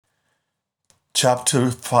Chapter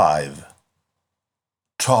 5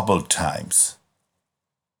 Troubled Times.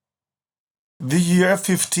 The year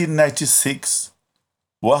 1596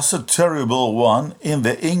 was a terrible one in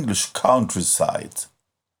the English countryside.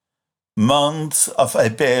 Months of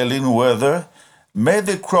appalling weather made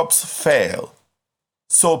the crops fail,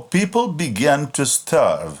 so people began to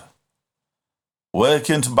starve.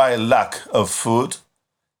 Weakened by lack of food,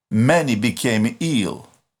 many became ill.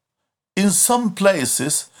 In some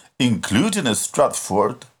places, including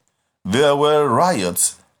Stratford, there were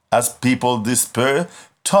riots as people's despair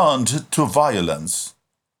turned to violence.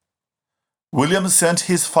 William sent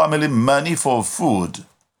his family money for food,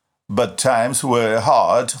 but times were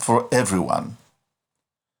hard for everyone.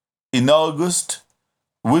 In August,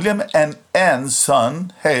 William and Anne's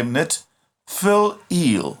son, Hamnet, fell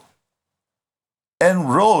ill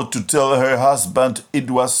and wrote to tell her husband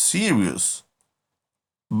it was serious.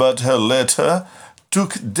 But her letter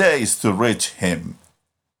took days to reach him.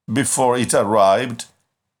 Before it arrived,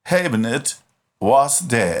 Hamnet was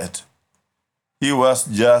dead. He was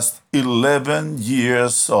just 11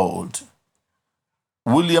 years old.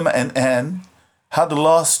 William and Anne had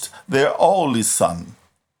lost their only son.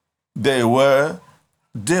 They were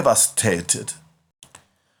devastated.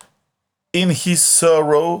 In his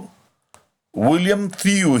sorrow, William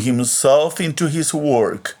threw himself into his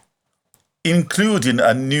work, including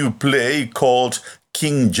a new play called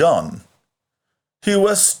King John. He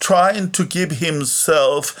was trying to keep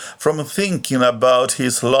himself from thinking about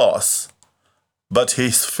his loss, but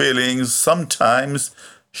his feelings sometimes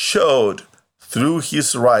showed through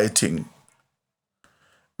his writing.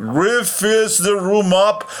 Grief fills the room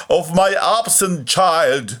up of my absent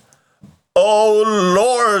child. O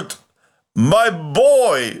Lord, my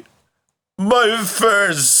boy, my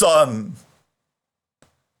first son.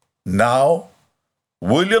 Now,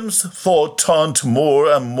 William's thought turned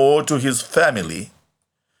more and more to his family.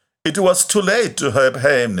 It was too late to help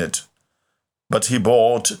Hamnet, but he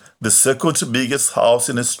bought the second biggest house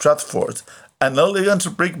in Stratford, an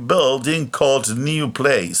elegant brick building called New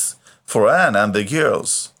Place, for Anne and the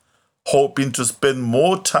girls, hoping to spend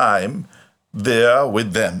more time there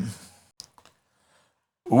with them.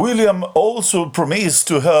 William also promised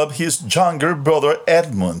to help his younger brother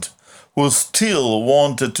Edmund, who still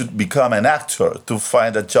wanted to become an actor, to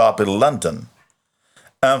find a job in London.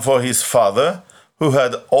 And for his father, who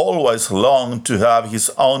had always longed to have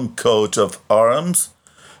his own coat of arms,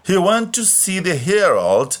 he went to see the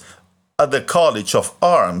Herald at the College of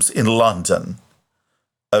Arms in London.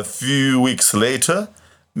 A few weeks later,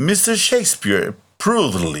 Mr. Shakespeare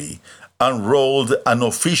proudly unrolled an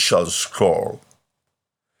official scroll.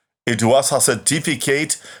 It was a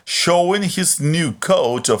certificate showing his new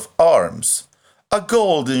coat of arms, a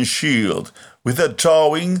golden shield with a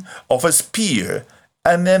drawing of a spear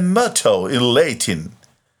and a motto in Latin,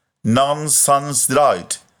 Non sans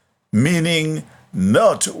right, meaning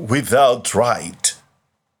not without right.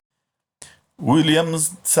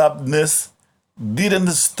 William's sadness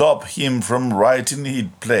didn't stop him from writing his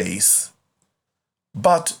plays,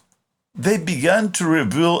 but they began to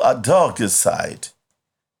reveal a darker side.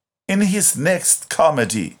 In his next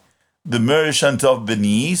comedy, The Merchant of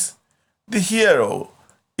Venice, the hero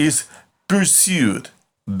is pursued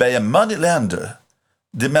by a moneylender,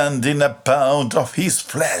 demanding a pound of his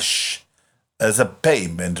flesh as a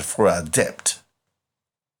payment for a debt.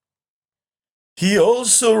 He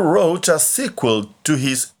also wrote a sequel to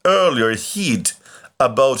his earlier hit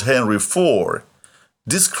about Henry IV,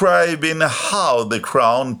 describing how the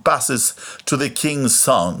crown passes to the king's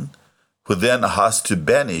son, who then has to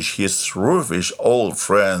banish his ruffish old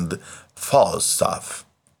friend Falstaff.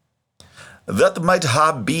 That might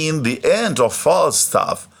have been the end of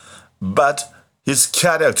Falstaff, but his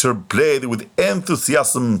character, played with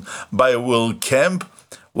enthusiasm by Will Kemp,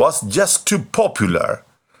 was just too popular,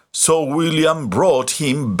 so William brought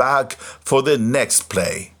him back for the next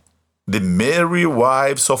play, The Merry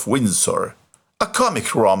Wives of Windsor, a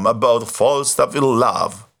comic rom about Falstaff in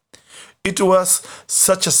love. It was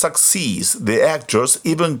such a success, the actors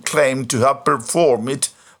even claimed to have performed it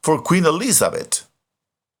for Queen Elizabeth.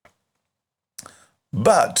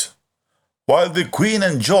 But while the Queen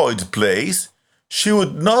enjoyed plays, she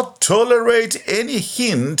would not tolerate any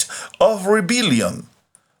hint of rebellion.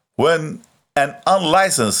 When an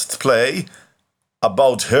unlicensed play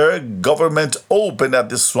about her government opened at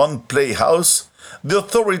the Swan Playhouse, the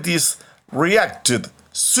authorities reacted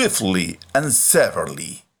swiftly and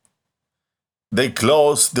severely. They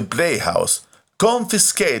closed the playhouse,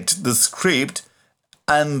 confiscated the script,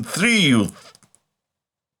 and threw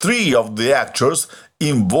three of the actors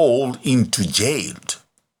involved into jail.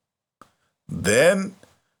 Then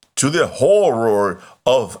To the horror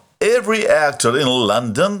of every actor in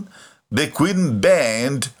London, the Queen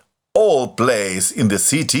banned all plays in the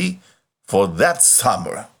city for that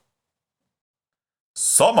summer.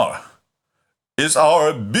 "Summer is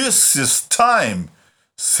our busiest time,"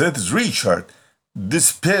 said Richard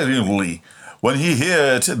despairingly when he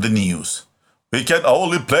heard the news. "We can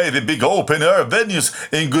only play the big open-air venues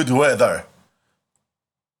in good weather."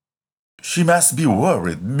 "She must be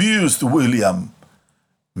worried," mused William.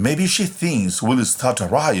 "Maybe she thinks we'll start a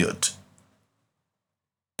riot."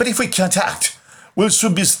 "But if we can't act, we'll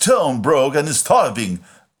soon be stone broke and starving.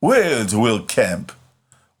 Where will camp?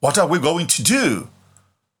 What are we going to do?"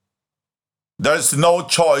 "There's no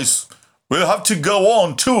choice. We'll have to go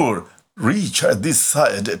on tour," Richard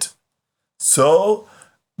decided. So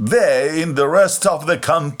they and the rest of the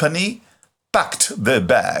company packed their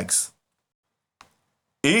bags.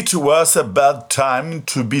 It was a bad time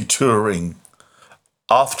to be touring.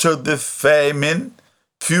 After the famine,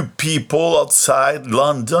 few people outside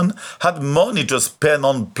London had money to spend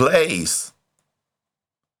on plays.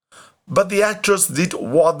 But the actors did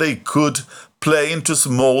what they could, playing to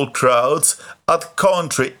small crowds at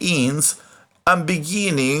country inns and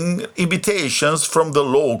beginning invitations from the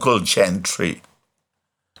local gentry.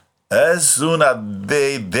 As soon as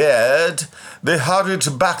they did, they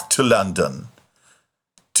hurried back to London.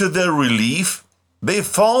 To their relief, they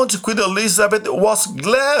found Queen Elizabeth was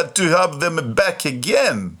glad to have them back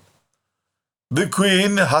again. "The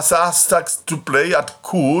Queen has asked us to play at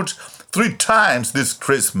court 3 times this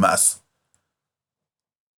Christmas,"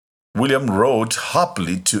 William wrote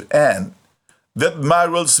happily to Anne. "The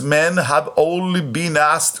Admiral's men have only been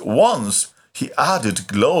asked once," he added,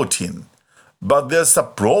 gloating. "But there's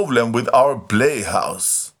a problem with our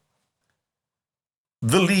playhouse."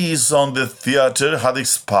 The lease on the theatre had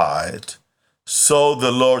expired, so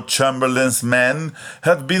the Lord Chamberlain's men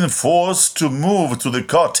had been forced to move to the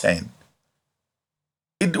Cotton.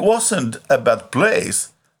 It wasn't a bad place,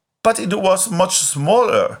 but it was much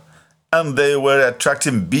smaller, and they were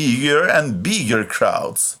attracting bigger and bigger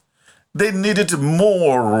crowds. They needed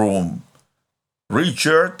more room.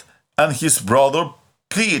 Richard and his brother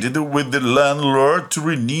pleaded with the landlord to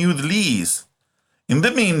renew the lease. In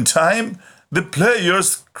the meantime, the players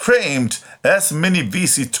crammed as many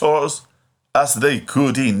visitors as they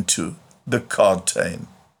could into the Cotton.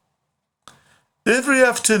 Every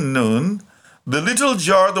afternoon, the little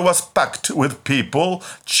yard was packed with people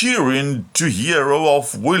cheering to hear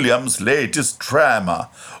of William's latest drama,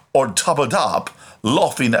 or doubled up,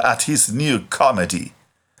 laughing at his new comedy.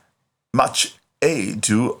 Much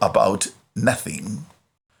ado about nothing.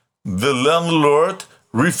 The landlord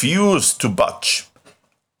refused to budge.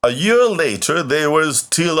 A year later, they were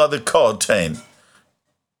still at the Cotton.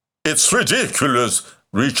 "It's ridiculous,"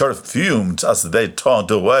 Richard fumed as they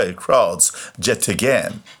turned away crowds yet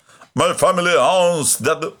again. "My family owns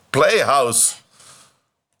that playhouse."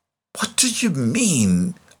 "What do you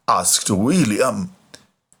mean?" asked William.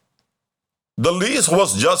 "The lease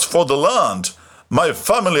was just for the land. My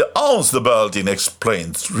family owns the building,"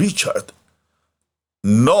 explained Richard.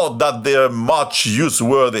 "Not that they're much use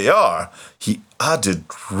where they are," he added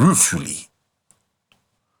ruefully.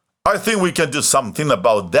 "I think we can do something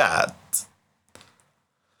about that."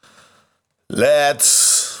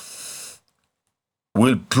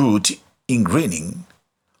 Will put in, grinning.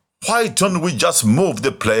 "Why don't we just move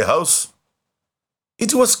the playhouse?"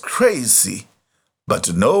 It was crazy,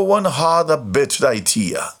 but no one had a better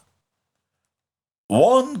idea.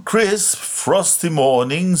 One crisp, frosty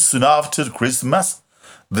morning soon after Christmas,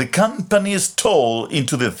 the company stole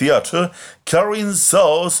into the theatre carrying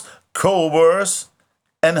saws, crowbars,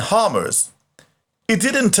 and hammers. It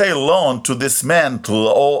didn't take long to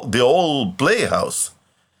dismantle the old playhouse.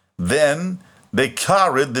 Then they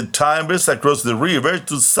carried the timbers across the river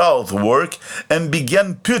to Southwark and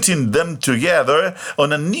began putting them together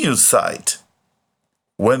on a new site.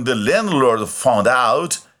 When the landlord found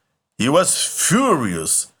out, he was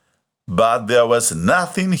furious, but there was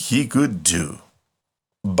nothing he could do.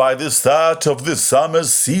 By the start of the summer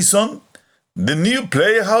season, the new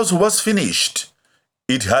playhouse was finished.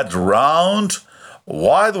 It had round,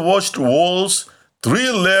 whitewashed walls,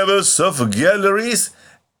 3 levels of galleries,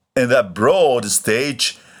 and a broad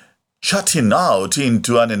stage jutting out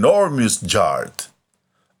into an enormous yard.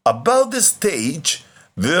 Above the stage,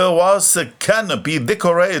 there was a canopy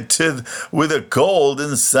decorated with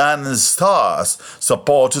golden sun and stars,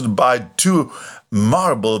 supported by 2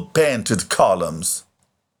 marble-painted columns.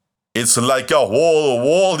 "It's like a whole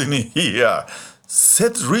world in here,"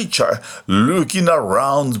 said Richard, looking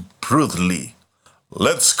around brutally.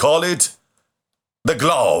 "Let's call it the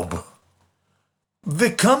Globe."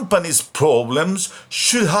 The company's problems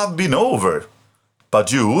should have been over,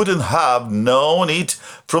 but you wouldn't have known it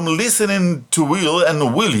from listening to Will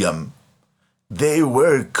and William. They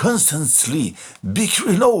were constantly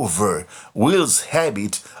bickering over Will's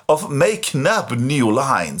habit of making up new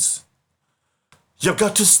lines. "You've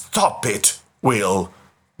got to stop it, Will,"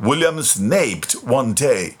 William snapped one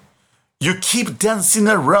day. "You keep dancing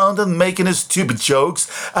around and making stupid jokes,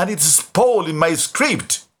 and it's spoiling my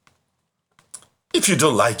script." "If you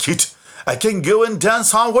don't like it, I can go and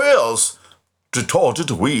dance somewhere else,"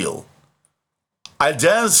 retorted Will. "I'll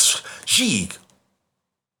dance chic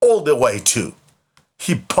all the way too."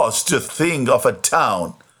 He paused to think of a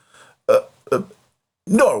town.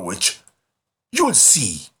 "Norwich. You'll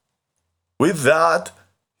see." With that,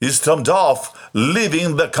 he stormed off,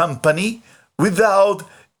 leaving the company without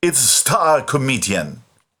its star comedian.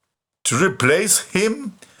 To replace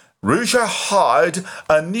him, Richard hired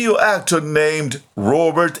a new actor named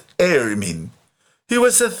Robert Ermin. He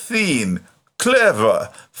was a thin, clever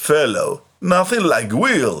fellow, nothing like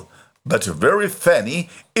Will, but very funny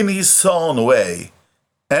in his own way.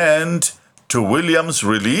 And, to William's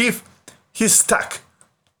relief, he stuck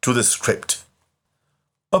to the script.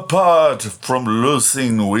 Apart from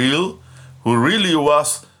losing Will, who really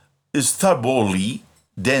was stubbornly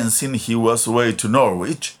dancing his way to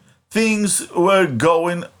Norwich, things were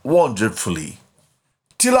going wonderfully.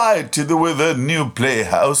 Delighted with the new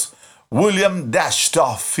playhouse, William dashed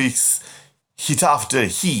off hit after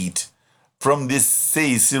hit, from this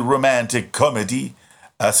sassy romantic comedy,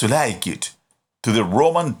 As You Like It, to the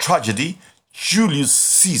Roman tragedy Julius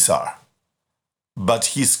Caesar.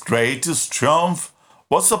 But his greatest triumph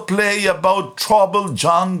was a play about troubled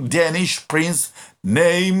young Danish prince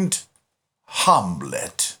named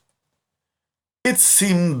Hamlet. It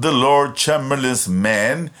seemed the Lord Chamberlain's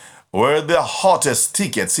men were the hottest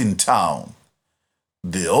tickets in town.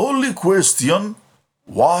 The only question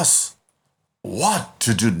was what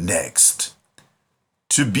to do next.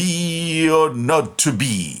 To be or not to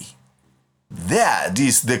be? That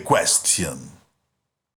is the question.